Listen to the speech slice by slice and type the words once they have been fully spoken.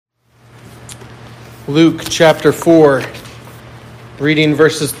Luke chapter 4, reading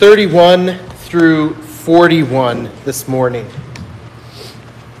verses 31 through 41 this morning.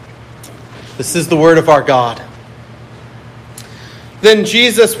 This is the word of our God. Then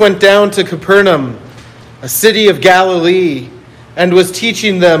Jesus went down to Capernaum, a city of Galilee, and was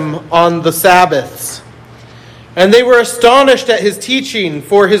teaching them on the Sabbaths. And they were astonished at his teaching,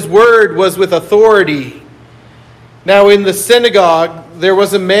 for his word was with authority. Now in the synagogue there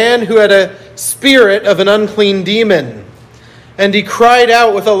was a man who had a spirit of an unclean demon, and he cried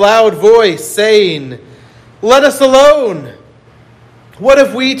out with a loud voice, saying, "Let us alone! What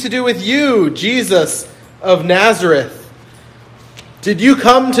have we to do with you, Jesus of Nazareth? Did you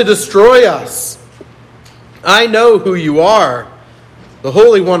come to destroy us? I know who you are, the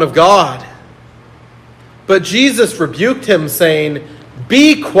Holy One of God." But Jesus rebuked him, saying,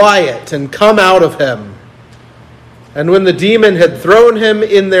 "Be quiet and come out of him." And when the demon had thrown him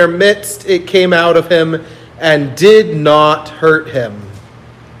in their midst, it came out of him and did not hurt him.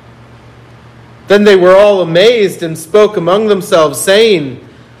 Then they were all amazed and spoke among themselves, saying,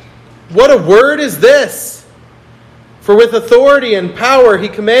 "What a word is this? For with authority and power he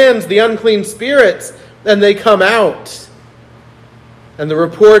commands the unclean spirits, and they come out." And the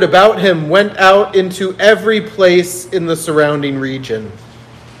report about him went out into every place in the surrounding region.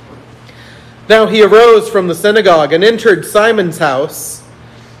 Now he arose from the synagogue and entered Simon's house.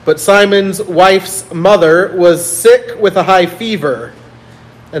 But Simon's wife's mother was sick with a high fever,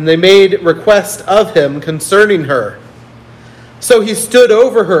 and they made request of him concerning her. So he stood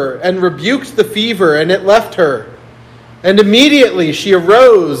over her and rebuked the fever, and it left her. And immediately she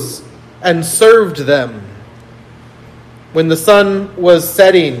arose and served them. When the sun was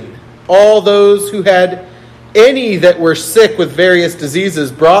setting, all those who had any that were sick with various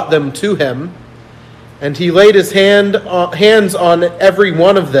diseases brought them to him, and he laid his hands on every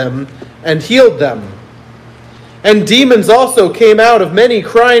one of them and healed them. And demons also came out of many,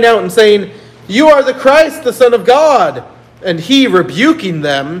 crying out and saying, "You are the Christ, the Son of God." And he, rebuking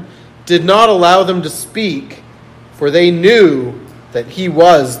them, did not allow them to speak, for they knew that he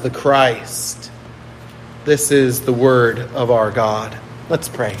was the Christ. This is the word of our God. Let's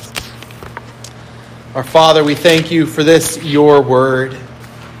pray. Our Father, we thank you for this, your word.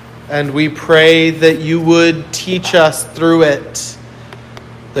 And we pray that you would teach us through it,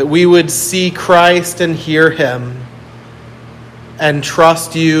 that we would see Christ and hear him, and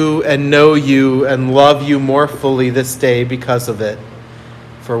trust you and know you and love you more fully this day because of it.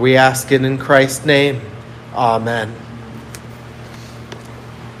 For we ask it in Christ's name. Amen.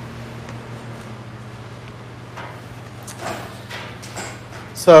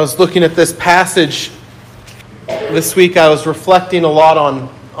 So I was looking at this passage this week. I was reflecting a lot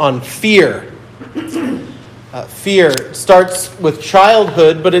on fear. Fear starts with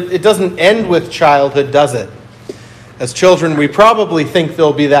childhood, but it doesn't end with childhood, does it? As children, we probably think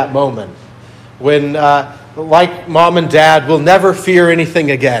there'll be that moment when, like mom and dad, we'll never fear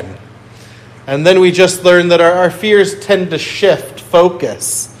anything again. And then we just learn that our fears tend to shift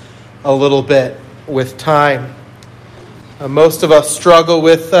focus a little bit with time. Most of us struggle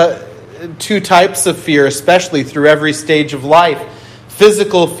with two types of fear, especially through every stage of life: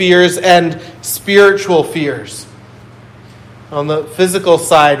 physical fears and spiritual fears. On the physical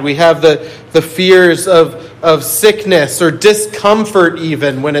side, we have the fears of sickness or discomfort,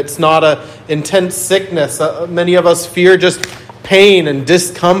 even when it's not an intense sickness. Many of us fear just pain and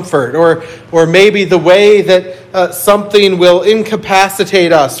discomfort, or maybe the way that something will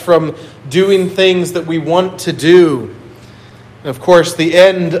incapacitate us from doing things that we want to do. And of course, the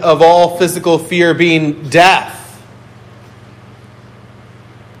end of all physical fear being death.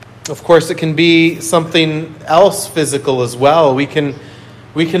 Of course, it can be something else physical as well. We can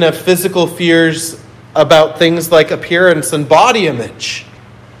have physical fears about things like appearance and body image.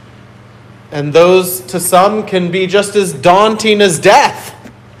 And those, to some, can be just as daunting as death.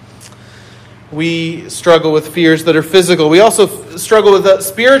 We struggle with fears that are physical. We also struggle with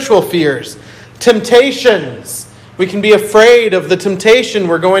spiritual fears, temptations. We can be afraid of the temptation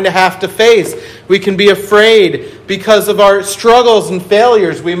we're going to have to face. We can be afraid because of our struggles and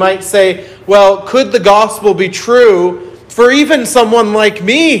failures. We might say, well, could the gospel be true for even someone like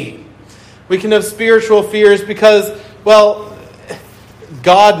me? We can have spiritual fears because, well,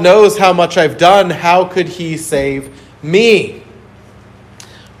 God knows how much I've done. How could he save me?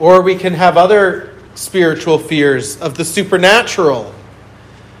 Or we can have other spiritual fears of the supernatural,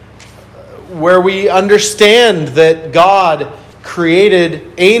 where we understand that God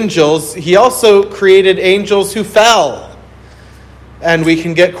created angels. He also created angels who fell. And we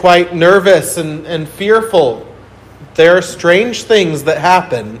can get quite nervous and fearful. There are strange things that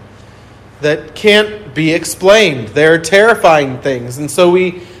happen that can't be explained. They're terrifying things. And so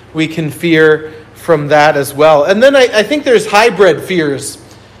we can fear from that as well. And then I think there's hybrid fears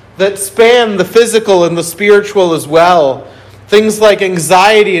that span the physical and the spiritual as well. Things like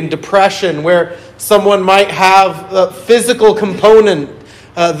anxiety and depression, where someone might have a physical component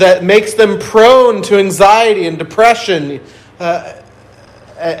that makes them prone to anxiety and depression.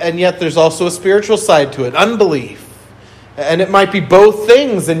 And yet there's also a spiritual side to it, unbelief. And it might be both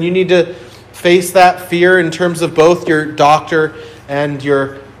things, and you need to face that fear in terms of both your doctor and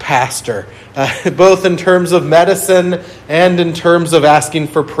your pastor, both in terms of medicine and in terms of asking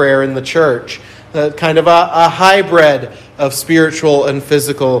for prayer in the church. Kind of a hybrid of spiritual and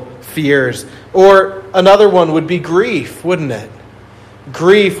physical fears. Or another one would be grief, wouldn't it?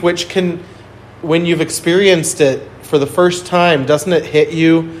 Grief, which can, when you've experienced it for the first time, doesn't it hit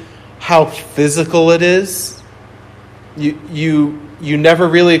you how physical it is? You never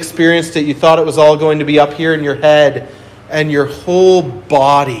really experienced it. You thought it was all going to be up here in your head, and your whole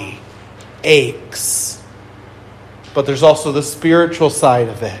body aches. But there's also the spiritual side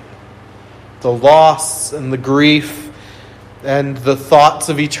of it. The loss and the grief and the thoughts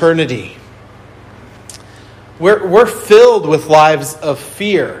of eternity. We're filled with lives of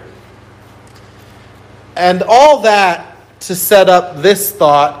fear. And all that to set up this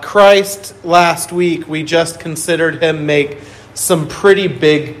thought, Christ, last week, we just considered him make some pretty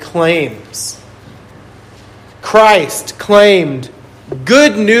big claims. Christ claimed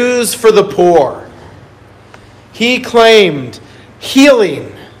good news for the poor. He claimed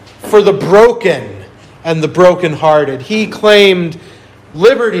healing for the broken and the brokenhearted. He claimed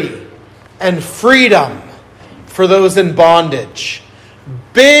liberty and freedom for those in bondage.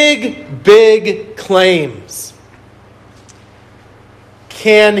 Big, big claims.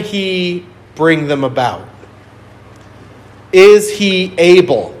 Can he bring them about? Is he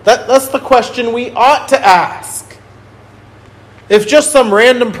able? That's the question we ought to ask. If just some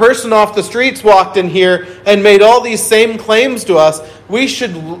random person off the streets walked in here and made all these same claims to us, we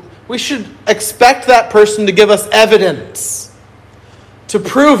should expect that person to give us evidence to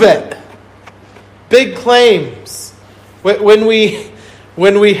prove it. Big claims. When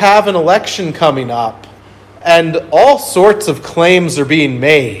we have an election coming up and all sorts of claims are being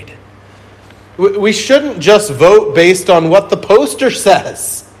made, we shouldn't just vote based on what the poster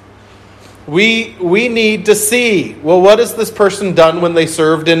says. We need to see, well, what has this person done when they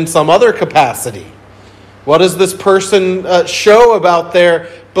served in some other capacity? What does this person show about their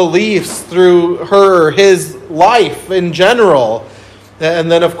beliefs through her or his life in general?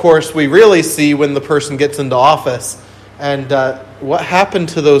 And then, of course, we really see when the person gets into office and what happened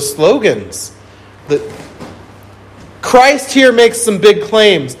to those slogans. Christ here makes some big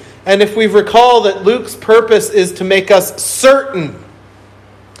claims. And if we recall that Luke's purpose is to make us certain,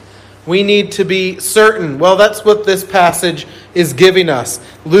 we need to be certain. Well, that's what this passage is giving us.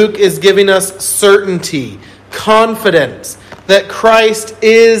 Luke is giving us certainty, confidence that Christ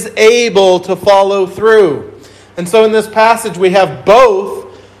is able to follow through. And so in this passage we have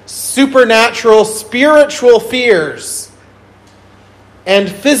both supernatural, spiritual fears and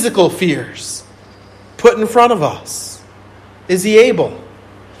physical fears put in front of us. Is he able?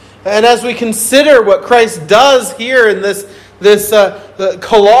 And as we consider what Christ does here in this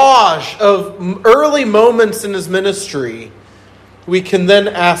collage of early moments in his ministry, we can then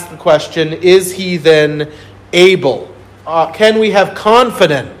ask the question, is he then able? Can we have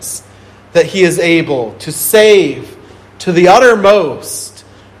confidence that he is able to save to the uttermost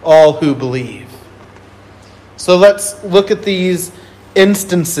all who believe? So let's look at these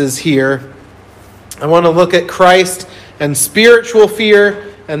instances here. I want to look at Christ and spiritual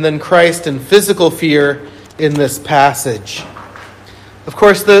fear, and then Christ and physical fear in this passage. Of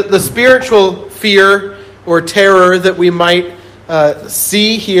course, the spiritual fear or terror that we might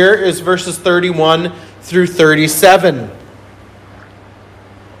see here is verses 31 through 37.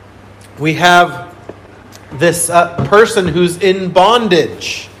 We have this person who's in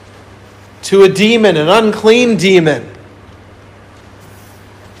bondage to a demon, an unclean demon.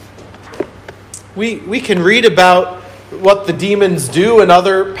 We can read about what the demons do in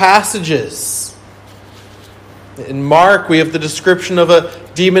other passages. In Mark, we have the description of a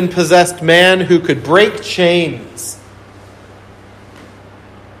demon-possessed man who could break chains,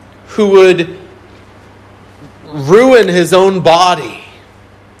 who would ruin his own body,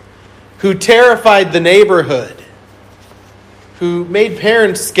 who terrified the neighborhood, who made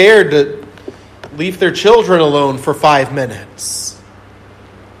parents scared to leave their children alone for 5 minutes,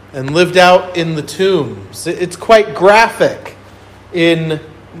 and lived out in the tombs. It's quite graphic in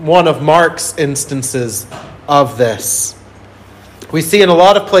one of Mark's instances of this. We see in a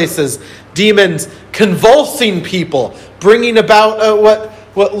lot of places demons convulsing people, bringing about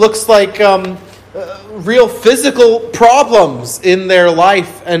what looks like real physical problems in their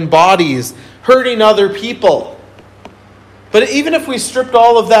life and bodies, hurting other people. But even if we stripped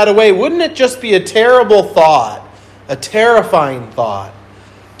all of that away, wouldn't it just be a terrible thought, a terrifying thought,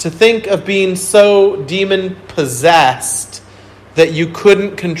 to think of being so demon-possessed that you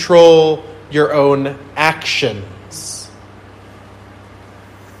couldn't control your own actions?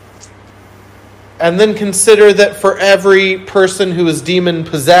 And then consider that for every person who is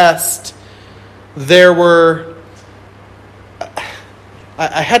demon-possessed, there were...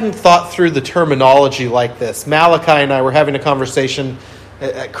 I hadn't thought through the terminology like this. Malachi and I were having a conversation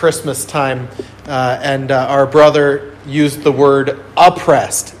at Christmas time, and our brother used the word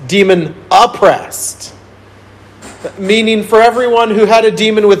oppressed, demon oppressed. Meaning for everyone who had a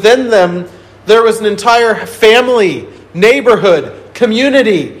demon within them, there was an entire family, neighborhood,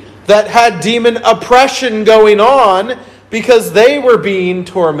 community that had demon oppression going on because they were being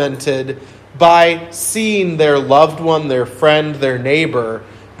tormented by seeing their loved one, their friend, their neighbor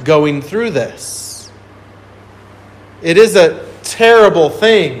going through this. It is a terrible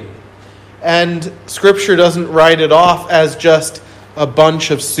thing, and Scripture doesn't write it off as just a bunch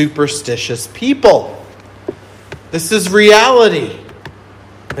of superstitious people. This is reality,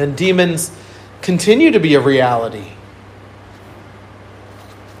 and demons continue to be a reality.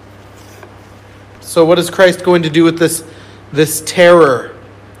 So what is Christ going to do with this terror?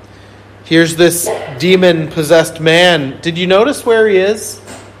 Here's this demon-possessed man. Did you notice where he is?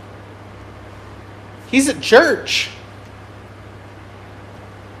 He's at church.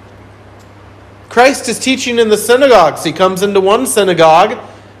 Christ is teaching in the synagogues. He comes into one synagogue,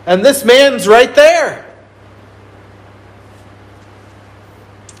 and this man's right there.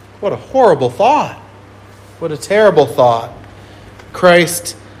 What a horrible thought. What a terrible thought.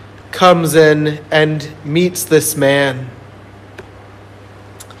 Christ comes in and meets this man.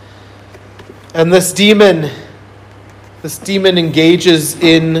 And this demon engages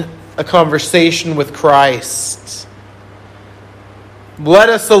in a conversation with Christ. Let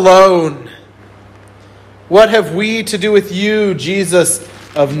us alone. What have we to do with you, Jesus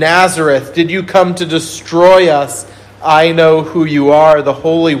of Nazareth? Did you come to destroy us? I know who you are, the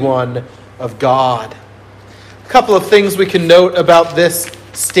Holy One of God. A couple of things we can note about this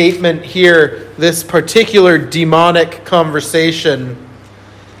statement here, this particular demonic conversation.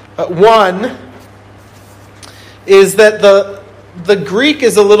 One is that the Greek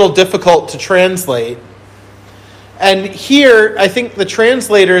is a little difficult to translate. And here, I think the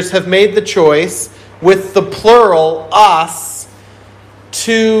translators have made the choice with the plural, us,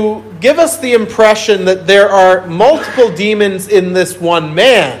 to give us the impression that there are multiple demons in this one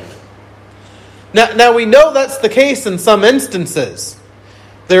man. Now we know that's the case in some instances.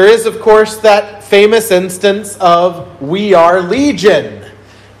 There is, of course, that famous instance of we are legion.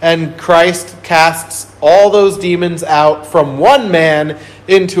 And Christ casts all those demons out from one man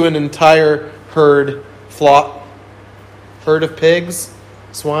into an entire herd of pigs,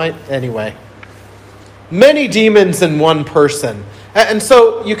 swine, anyway. Many demons in one person. And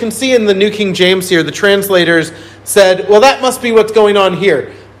so you can see in the New King James here, the translators said, well, that must be what's going on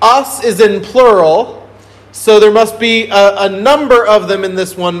here. Us is in plural, so there must be a number of them in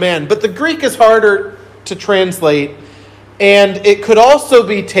this one man. But the Greek is harder to translate, and it could also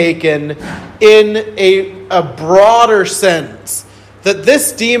be taken in a broader sense. That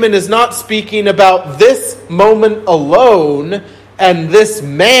this demon is not speaking about this moment alone and this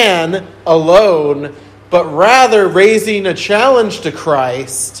man alone, but rather raising a challenge to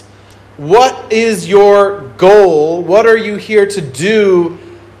Christ. What is your goal? What are you here to do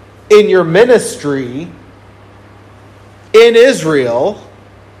in your ministry in Israel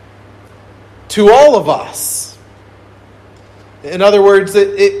to all of us? In other words,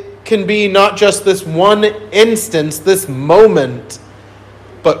 it can be not just this one instance, this moment,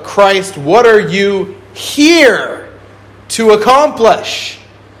 but Christ, what are you here to accomplish?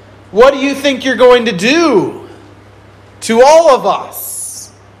 What do you think you're going to do to all of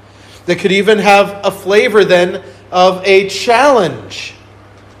us? That could even have a flavor then of a challenge.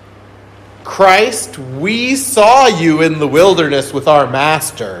 Christ, we saw you in the wilderness with our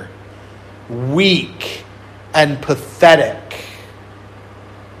master, weak and pathetic.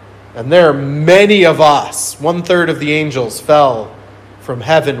 And there are many of us, 1/3 of the angels fell from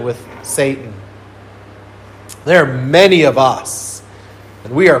heaven with Satan. There are many of us,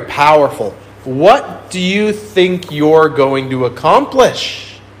 and we are powerful. What do you think you're going to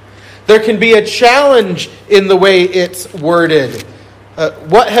accomplish? There can be a challenge in the way it's worded.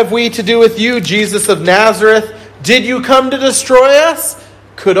 What have we to do with you, Jesus of Nazareth? Did you come to destroy us?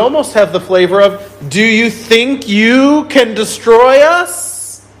 could almost have the flavor of, do you think you can destroy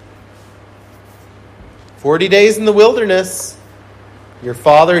us? 40 days in the wilderness. Your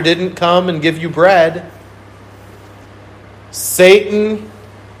father didn't come and give you bread. Satan,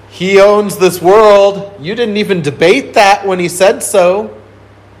 he owns this world. You didn't even debate that when he said so.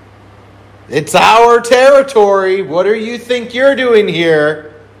 It's our territory. What do you think you're doing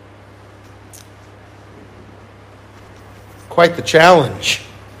here? Quite the challenge.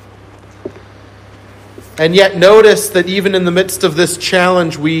 And yet notice that even in the midst of this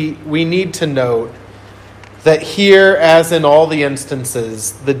challenge, we need to note that here, as in all the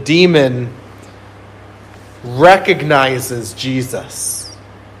instances, the demon recognizes Jesus.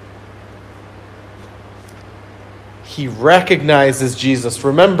 He recognizes Jesus.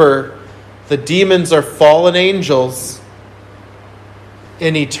 Remember, the demons are fallen angels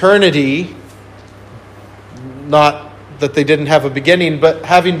in eternity. Not that they didn't have a beginning, but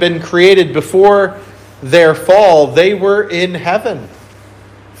having been created before their fall, they were in heaven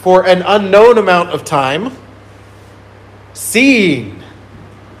for an unknown amount of time, seeing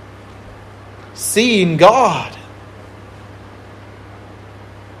God.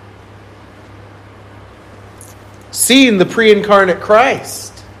 Seeing the pre-incarnate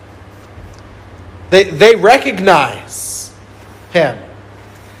Christ. They recognize him.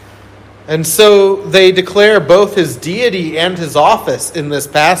 And so they declare both his deity and his office in this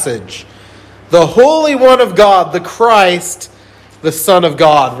passage. The Holy One of God, the Christ, the Son of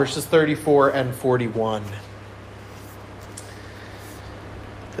God, verses 34 and 41.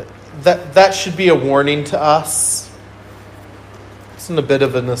 That should be a warning to us. It's a bit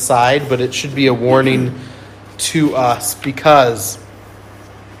of an aside, but it should be a warning to us because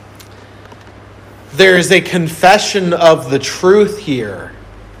there is a confession of the truth here.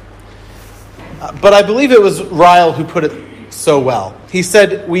 But I believe it was Ryle who put it so well. He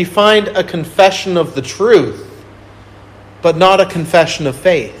said, we find a confession of the truth, but not a confession of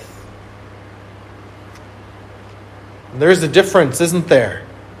faith. And there's a difference, isn't there,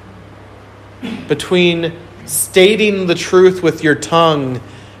 between stating the truth with your tongue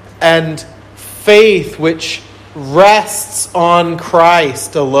and faith which rests on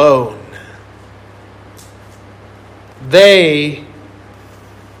Christ alone. They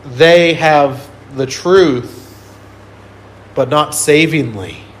have the truth, but not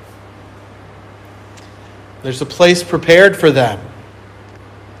savingly. There's a place prepared for them.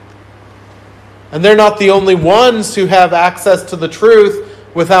 And they're not the only ones who have access to the truth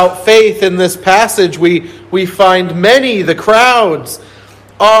without faith. In this passage, we find many, the crowds,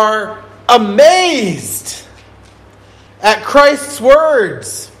 are amazed at Christ's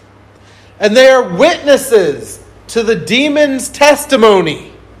words. And they are witnesses to the demon's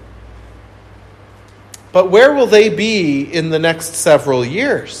testimony. But where will they be in the next several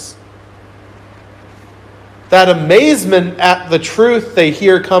years? That amazement at the truth they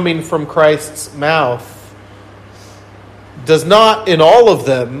hear coming from Christ's mouth does not in all of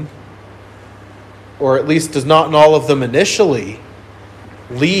them, or at least does not in all of them initially,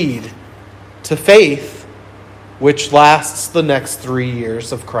 lead to faith, which lasts the next 3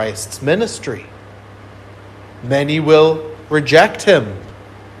 years of Christ's ministry. Many will reject him.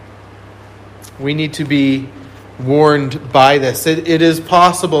 We need to be warned by this. It is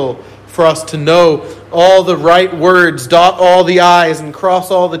possible for us to know all the right words, dot all the I's and cross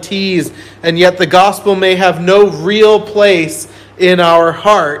all the T's, and yet the gospel may have no real place in our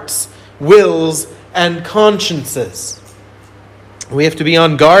hearts, wills, and consciences. We have to be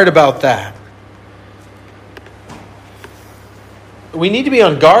on guard about that. We need to be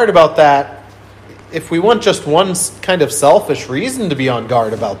on guard about that if we want just one kind of selfish reason to be on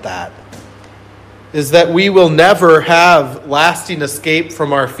guard about that. Is that we will never have lasting escape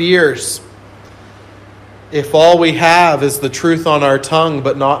from our fears if all we have is the truth on our tongue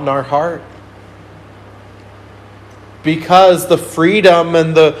but not in our heart. Because the freedom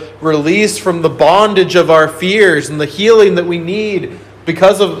and the release from the bondage of our fears and the healing that we need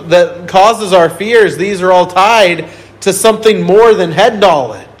that causes our fears, these are all tied to something more than head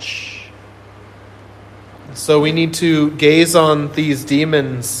knowledge. So we need to gaze on these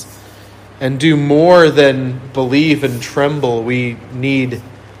demons and do more than believe and tremble. We need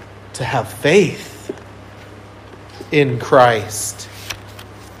to have faith in Christ,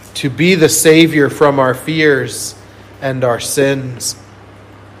 to be the Savior from our fears and our sins.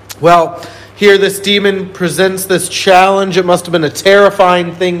 Well, here this demon presents this challenge. It must have been a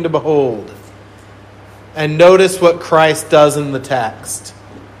terrifying thing to behold. And notice what Christ does in the text.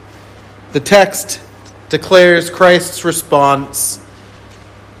 The text declares Christ's response.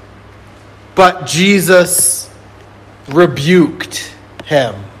 But Jesus rebuked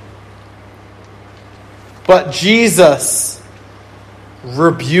him. But Jesus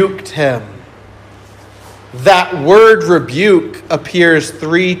rebuked him. That word rebuke appears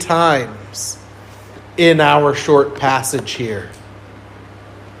 3 times in our short passage here.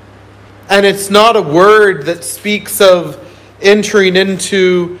 And it's not a word that speaks of entering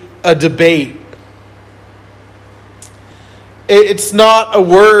into a debate. It's not a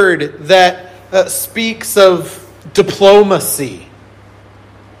word that speaks of diplomacy.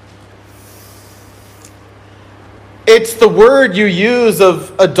 It's the word you use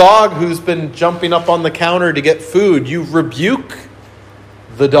of a dog who's been jumping up on the counter to get food. You rebuke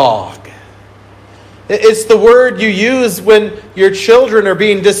the dog. It's the word you use when your children are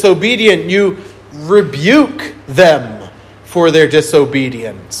being disobedient. You rebuke them for their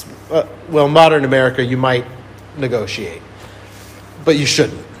disobedience. Well, modern America, you might negotiate, but you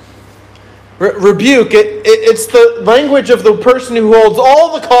shouldn't. Rebuke, it's the language of the person who holds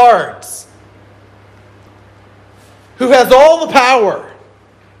all the cards, who has all the power.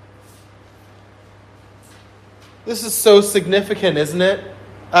 This is so significant, isn't it?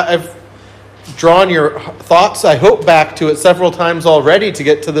 I've drawn your thoughts, I hope, back to it several times already to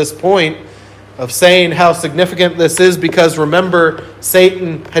get to this point of saying how significant this is, because remember,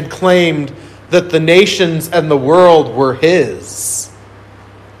 Satan had claimed that the nations and the world were his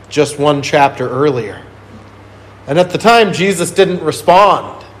just 1 chapter earlier. And at the time, Jesus didn't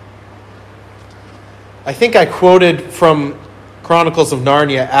respond. I think I quoted from Chronicles of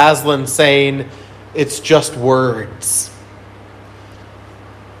Narnia, Aslan saying, "It's just words."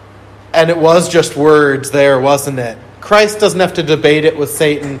 And it was just words there, wasn't it? Christ doesn't have to debate it with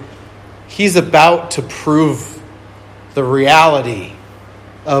Satan. He's about to prove the reality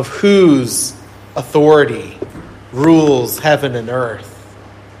of whose authority rules heaven and earth.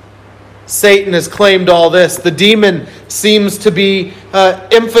 Satan has claimed all this. The demon seems to be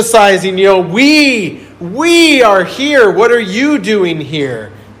emphasizing, we are here. What are you doing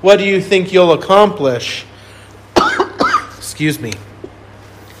here? What do you think you'll accomplish? Excuse me.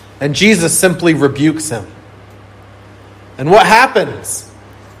 And Jesus simply rebukes him. And what happens?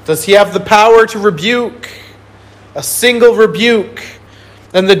 Does he have the power to rebuke? A single rebuke.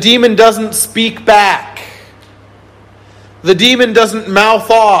 And the demon doesn't speak back. The demon doesn't mouth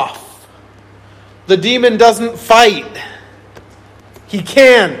off. The demon doesn't fight. He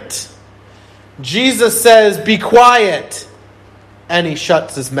can't. Jesus says, "Be quiet," and he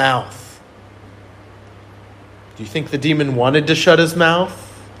shuts his mouth. Do you think the demon wanted to shut his mouth?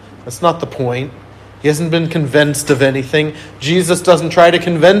 That's not the point. He hasn't been convinced of anything. Jesus doesn't try to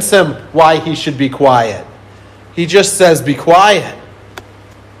convince him why he should be quiet. He just says, "Be quiet,"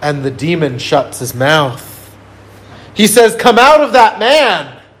 and the demon shuts his mouth. He says, "Come out of that man."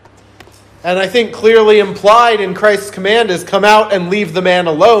 And I think clearly implied in Christ's command is, "Come out and leave the man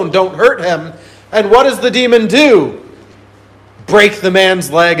alone. Don't hurt him." And what does the demon do? Break the man's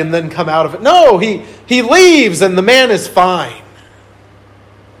leg and then come out of it? No, he leaves and the man is fine.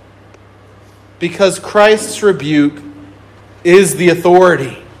 Because Christ's rebuke is the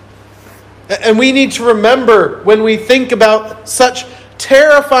authority. And we need to remember when we think about such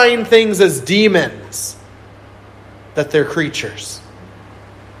terrifying things as demons, that they're creatures.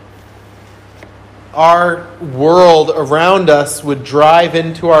 Our world around us would drive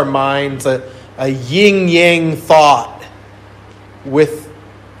into our minds a yin-yang thought with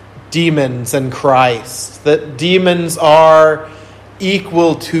demons and Christ, that demons are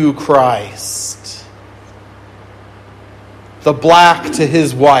equal to Christ, the black to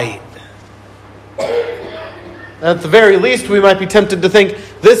his white. At the very least, we might be tempted to think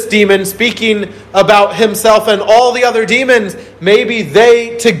this demon, speaking about himself and all the other demons, maybe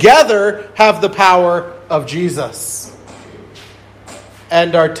they together have the power of Jesus.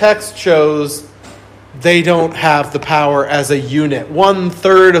 And our text shows they don't have the power as a unit.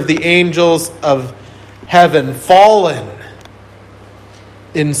 1/3 of the angels of heaven, fallen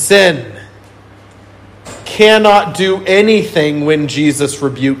in sin, cannot do anything when Jesus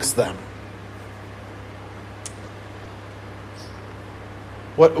rebukes them.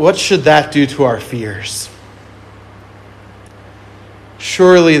 What should that do to our fears?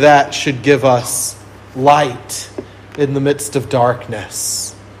 Surely that should give us light in the midst of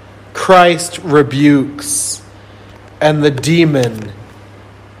darkness. Christ rebukes, and the demon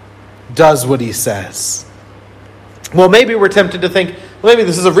does what he says. Well, maybe we're tempted to think, maybe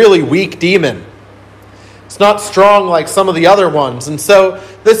this is a really weak demon. It's not strong like some of the other ones. And so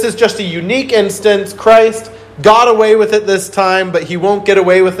this is just a unique instance. Christ got away with it this time, but he won't get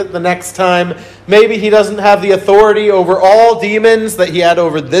away with it the next time. Maybe he doesn't have the authority over all demons that he had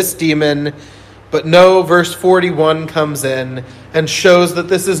over this demon. But no, verse 41 comes in and shows that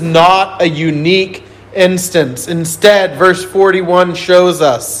this is not a unique instance. Instead, verse 41 shows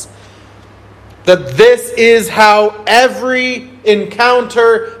us that this is how every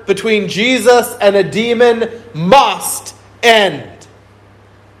encounter between Jesus and a demon must end.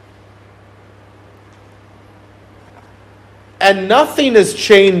 And nothing has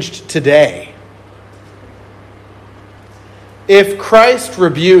changed today. If Christ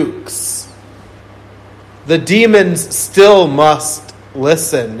rebukes, the demons still must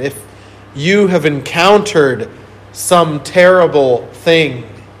listen. If you have encountered some terrible thing,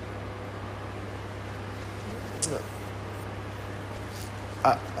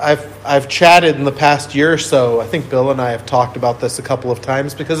 I've chatted in the past year or so. I think Bill and I have talked about this a couple of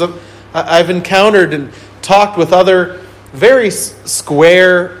times because I've encountered and talked with other very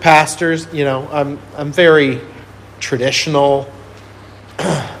square pastors. You know, I'm very traditional,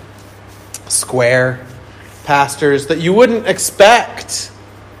 square pastors that you wouldn't expect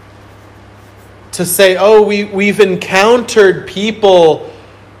to say, oh, we've encountered people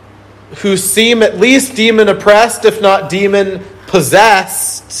who seem at least demon oppressed, if not demon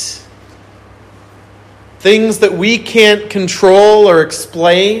possessed. Things that we can't control or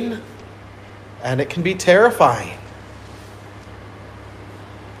explain, and it can be terrifying.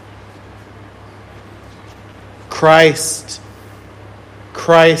 Christ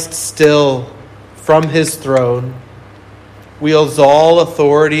still, from his throne, wields all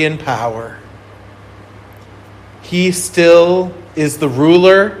authority and power. He still is the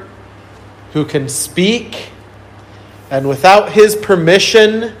ruler who can speak, and without his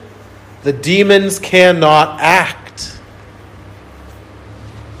permission, the demons cannot act.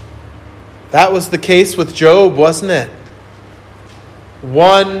 That was the case with Job, wasn't it?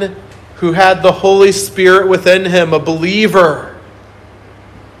 One who had the Holy Spirit within him, a believer.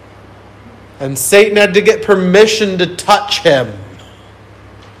 And Satan had to get permission to touch him.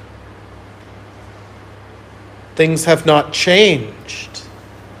 Things have not changed.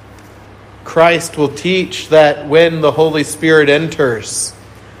 Christ will teach that when the Holy Spirit enters,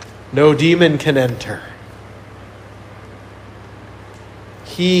 no demon can enter.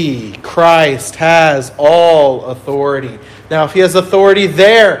 He, Christ, has all authority. Now, if he has authority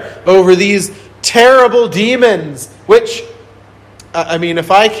there over these terrible demons, which,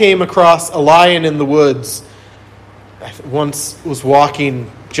 if I came across a lion in the woods, I once was walking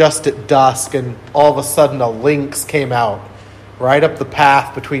just at dusk and all of a sudden a lynx came out right up the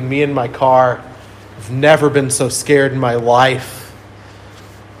path between me and my car. I've never been so scared in my life.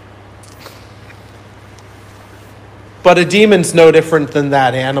 But a demon's no different than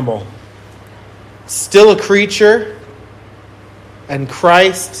that animal. Still a creature, and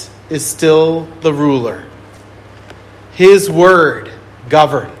Christ is still the ruler. His word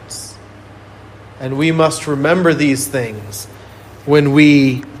governs. And we must remember these things when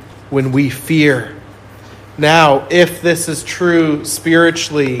we fear. Now, if this is true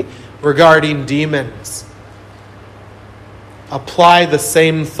spiritually regarding demons, apply the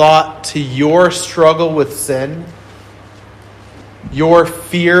same thought to your struggle with sin, your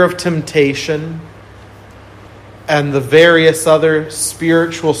fear of temptation, and the various other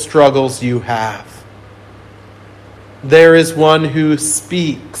spiritual struggles you have. There is one who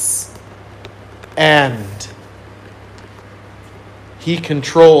speaks, and he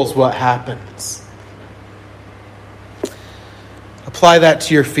controls what happens. Apply that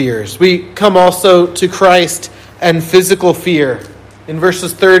to your fears. We come also to Christ and physical fear in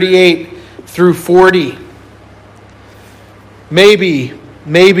verses 38 through 40. Maybe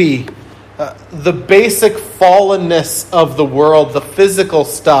the basic fallenness of the world, the physical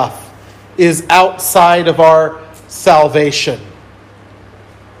stuff, is outside of our salvation.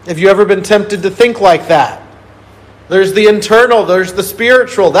 Have you ever been tempted to think like that? There's the internal, there's the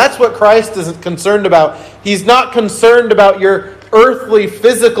spiritual. That's what Christ is concerned about. He's not concerned about your earthly,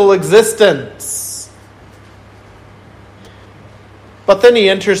 physical existence. But then he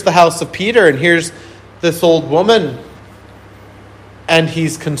enters the house of Peter, and here's this old woman, and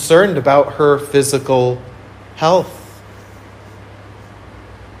he's concerned about her physical health.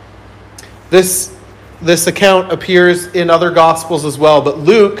 This account appears in other Gospels as well, but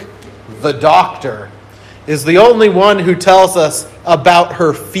Luke, the doctor, is the only one who tells us about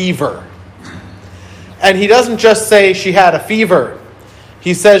her fever. And he doesn't just say she had a fever.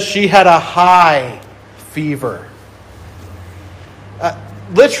 He says she had a high fever.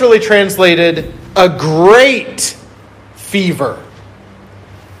 Literally translated, a great fever.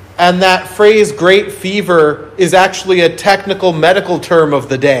 And that phrase, great fever, is actually a technical medical term of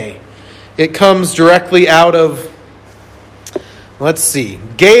the day. It comes directly out of,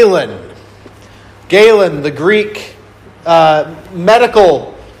 Galen. Galen, the Greek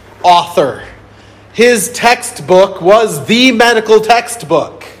medical author, his textbook was the medical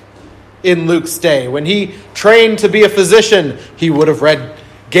textbook in Luke's day. When he trained to be a physician, he would have read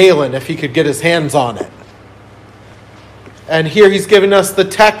Galen if he could get his hands on it. And here he's giving us the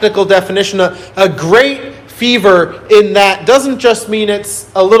technical definition. A great fever in that doesn't just mean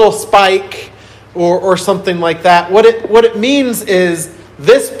it's a little spike or something like that. What it means is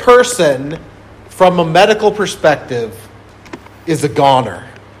this person, from a medical perspective, is a goner.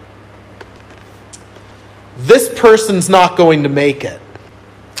 This person's not going to make it.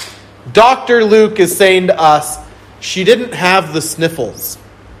 Dr. Luke is saying to us, she didn't have the sniffles.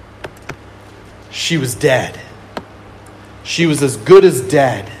 She was dead. She was as good as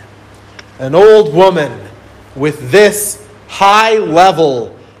dead. An old woman with this high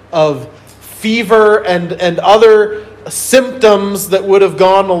level of fever and other symptoms that would have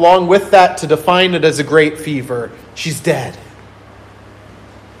gone along with that to define it as a great fever. She's dead.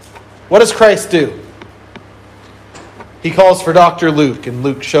 What does Christ do? He calls for Dr. Luke, and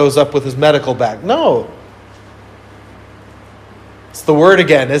Luke shows up with his medical bag. No. It's the word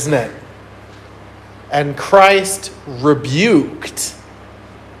again, isn't it? And Christ rebuked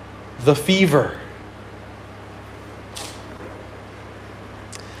the fever.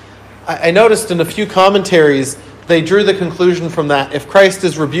 I noticed in a few commentaries, they drew the conclusion from that, if Christ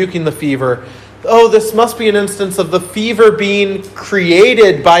is rebuking the fever, this must be an instance of the fever being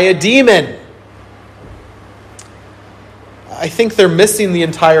created by a demon. I think they're missing the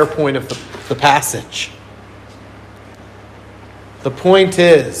entire point of the passage. The point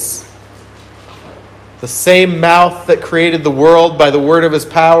is, the same mouth that created the world by the word of his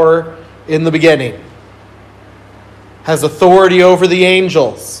power in the beginning has authority over the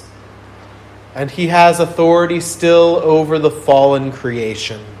angels. And he has authority still over the fallen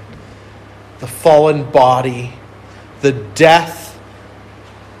creation, the fallen body, the death-racked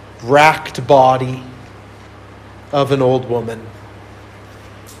body of an old woman.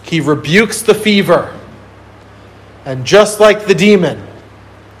 He rebukes the fever. And just like the demon,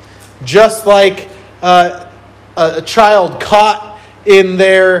 just like a child caught in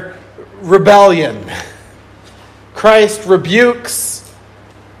their rebellion, Christ rebukes,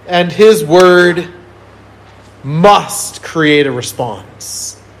 and his word must create a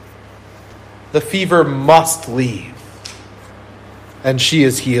response. The fever must leave, and she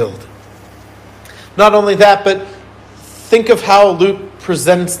is healed. Not only that, but think of how Luke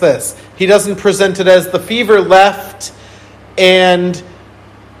presents this. He doesn't present it as the fever left and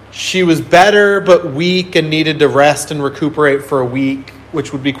she was better but weak and needed to rest and recuperate for a week,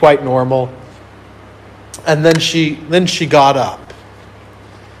 which would be quite normal. And then she got up.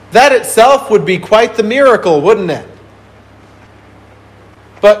 That itself would be quite the miracle, wouldn't it?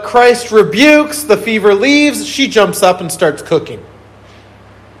 But Christ rebukes, the fever leaves, she jumps up and starts cooking.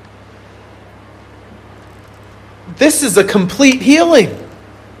 This is a complete healing.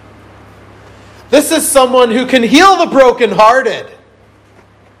 This is someone who can heal the brokenhearted.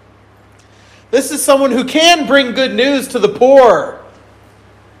 This is someone who can bring good news to the poor.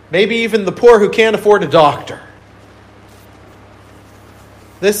 Maybe even the poor who can't afford a doctor.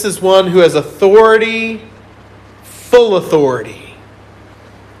 This is one who has authority, full authority,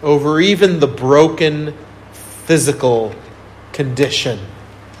 over even the broken physical condition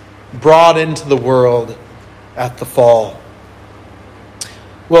brought into the world at the fall.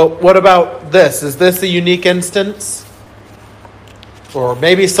 Well, what about this? Is this a unique instance? Or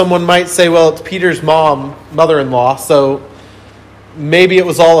maybe someone might say, well, it's Peter's mother-in-law, so maybe it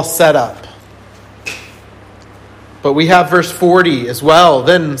was all a setup. But we have verse 40 as well.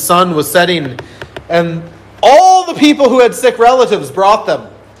 Then sun was setting, and all the people who had sick relatives brought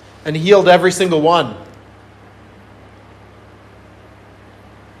them, and healed every single one.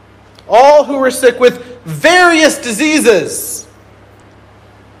 All who were sick with various diseases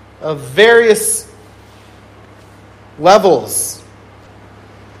of various levels.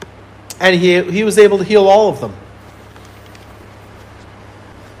 And he was able to heal all of them.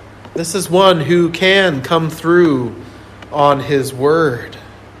 This is one who can come through on his word.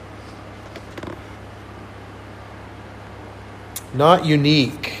 Not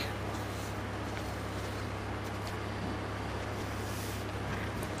unique.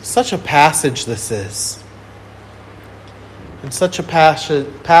 Such a passage this is. And such a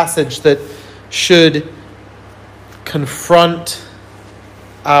passage that should confront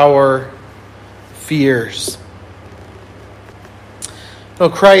our fears. No,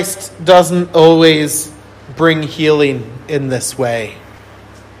 Christ doesn't always bring healing in this way.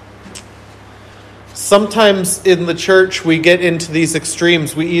 Sometimes in the church we get into these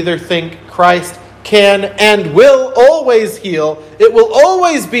extremes. We either think Christ can and will always heal. It will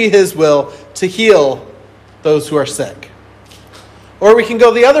always be his will to heal those who are sick. Or we can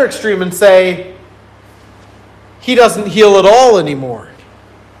go the other extreme and say, he doesn't heal at all anymore.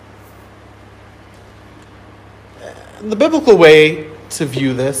 The biblical way to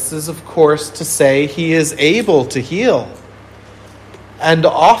view this is, of course, to say he is able to heal. And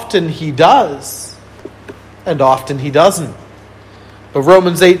often he does. And often he doesn't. But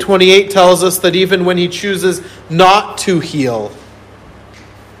Romans 8:28 tells us that even when he chooses not to heal,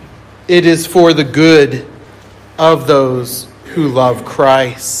 it is for the good of those who love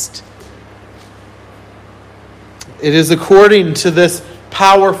Christ. It is according to this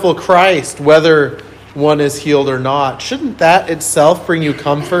powerful Christ, whether one is healed or not. Shouldn't that itself bring you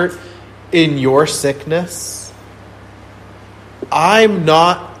comfort in your sickness? I'm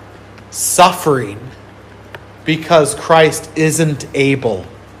not suffering because Christ isn't able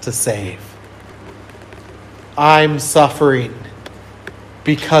to save. I'm suffering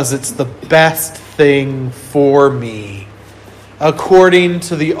because it's the best thing for me, according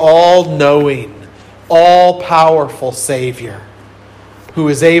to the all-knowing, all-powerful Savior who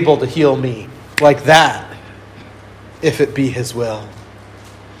is able to heal me like that, if it be his will.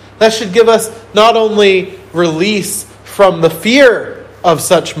 That should give us not only release from the fear of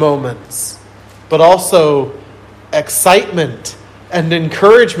such moments, but also excitement and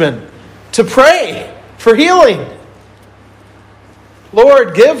encouragement to pray for healing.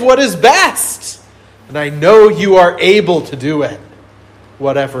 Lord, give what is best. And I know you are able to do it,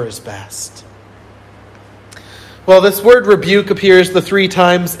 whatever is best. Well, this word rebuke appears the 3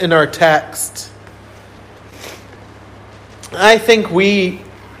 times in our text. I think we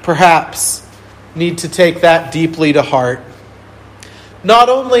perhaps need to take that deeply to heart. Not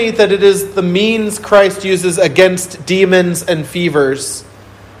only that it is the means Christ uses against demons and fevers,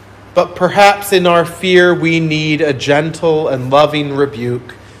 but perhaps in our fear we need a gentle and loving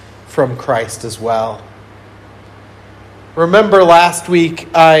rebuke from Christ as well. Remember last week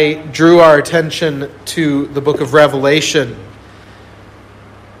I drew our attention to the book of Revelation,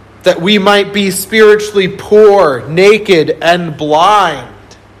 that we might be spiritually poor, naked, and blind,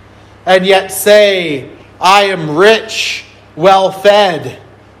 and yet say, I am rich, well-fed,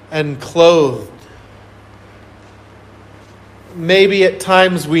 and clothed. Maybe at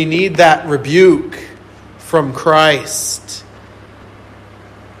times we need that rebuke from Christ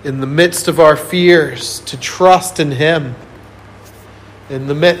in the midst of our fears, to trust in him, in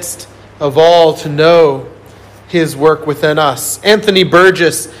the midst of all to know his work within us. Anthony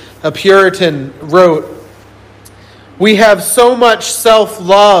Burgess, a Puritan, wrote, "We have so much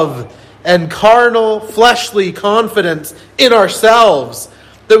self-love and carnal, fleshly confidence in ourselves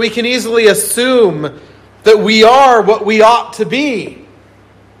that we can easily assume that we are what we ought to be.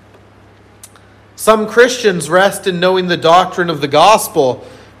 Some Christians rest in knowing the doctrine of the gospel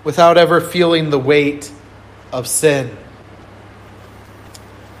without ever feeling the weight of sin."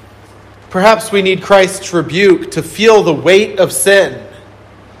 Perhaps we need Christ's rebuke to feel the weight of sin,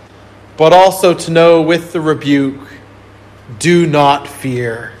 but also to know with the rebuke, do not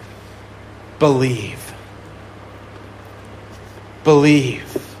fear. Believe.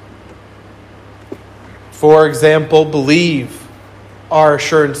 Believe. For example, believe our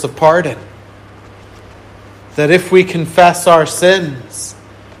assurance of pardon. That if we confess our sins,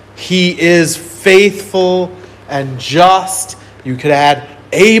 he is faithful and just, you could add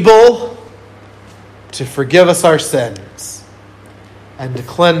able, to forgive us our sins and to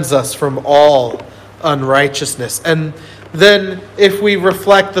cleanse us from all unrighteousness. And then if we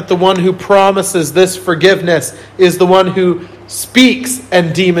reflect that the one who promises this forgiveness is the one who speaks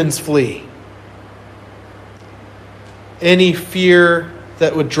and demons flee, any fear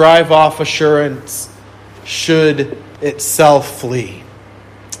that would drive off assurance should itself flee.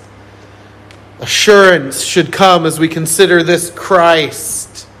 Assurance should come as we consider this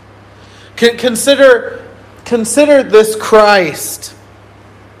Christ. Consider this Christ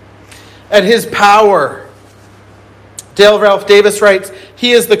and his power. Dale Ralph Davis writes,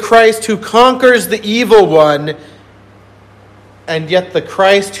 he is the Christ who conquers the evil one, and yet the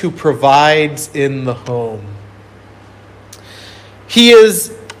Christ who provides in the home. He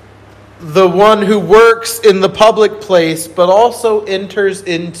is the one who works in the public place, but also enters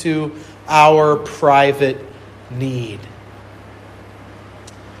into our private need.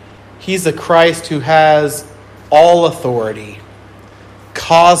 He's a Christ who has all authority,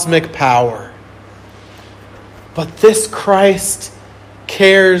 cosmic power. But this Christ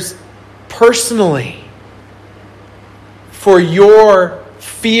cares personally for your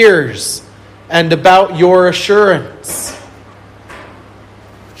fears and about your assurance.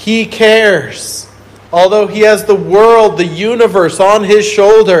 He cares although he has the world, the universe on his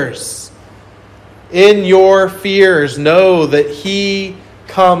shoulders, in your fears, know that he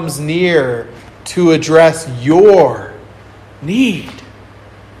comes near to address your need.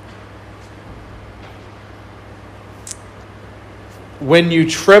 When you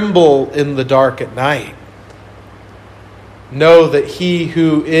tremble in the dark at night, know that he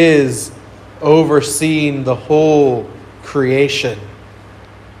who is overseeing the whole creation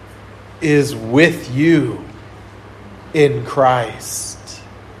is with you in Christ.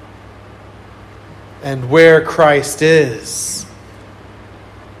 And where Christ is,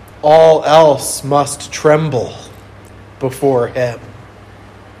 all else must tremble before him.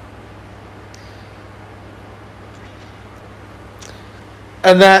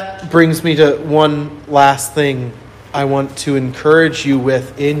 And that brings me to one last thing I want to encourage you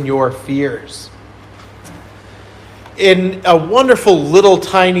with in your fears. In a wonderful little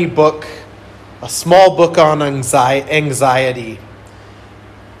tiny book, a small book on anxiety,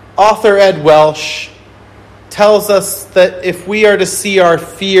 author Ed Welch tells us that if we are to see our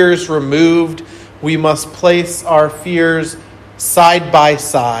fears removed, we must place our fears side by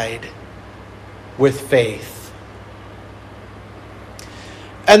side with faith.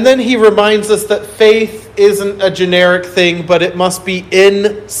 And then he reminds us that faith isn't a generic thing, but it must be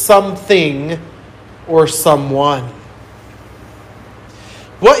in something or someone.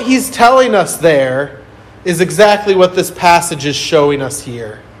 What he's telling us there is exactly what this passage is showing us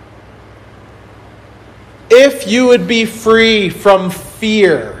here. If you would be free from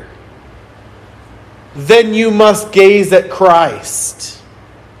fear, then you must gaze at Christ.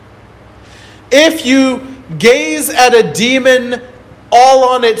 If you gaze at a demon all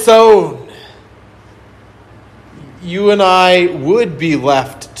on its own, you and I would be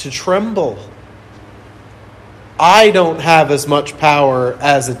left to tremble. I don't have as much power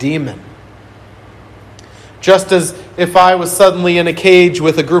as a demon. Just as if I was suddenly in a cage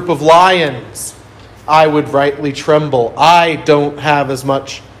with a group of lions, I would rightly tremble. I don't have as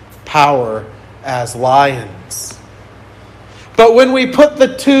much power as lions. But when we put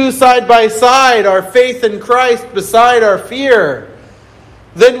the two side by side, our faith in Christ beside our fear,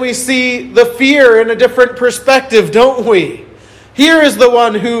 then we see the fear in a different perspective, don't we? Here is the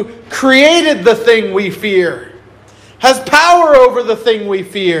one who created the thing we fear, has power over the thing we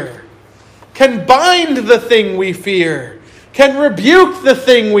fear, can bind the thing we fear, can rebuke the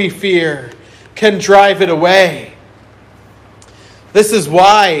thing we fear, can drive it away. This is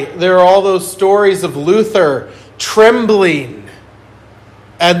why there are all those stories of Luther trembling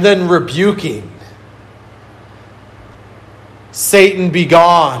and then rebuking. Satan be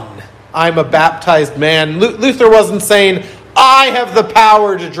gone, I'm a baptized man. Luther wasn't saying, I have the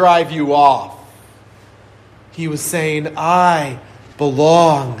power to drive you off. He was saying, I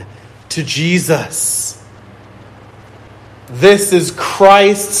belong to Jesus. This is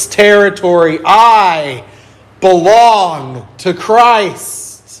Christ's territory. I belong to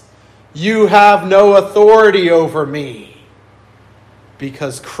Christ. You have no authority over me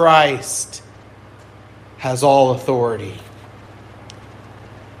because Christ has all authority.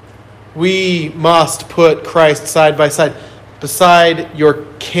 We must put Christ side by side beside your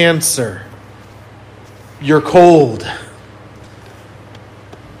cancer, your cold,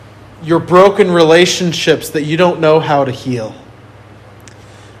 your broken relationships that you don't know how to heal.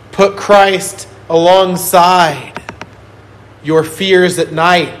 Put Christ alongside your fears at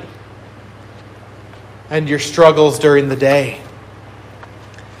night and your struggles during the day.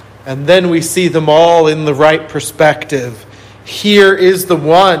 And then we see them all in the right perspective. Here is the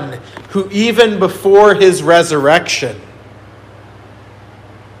one who even before his resurrection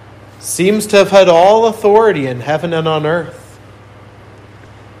seems to have had all authority in heaven and on earth.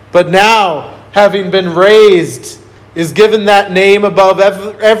 But now, having been raised, is given that name above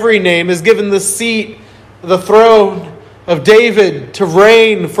every name, is given the seat, the throne of David to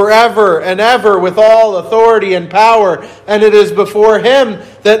reign forever and ever with all authority and power. And it is before him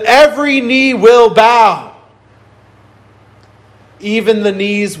that every knee will bow. Even the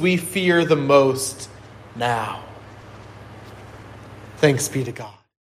knees we fear the most now. Thanks be to God.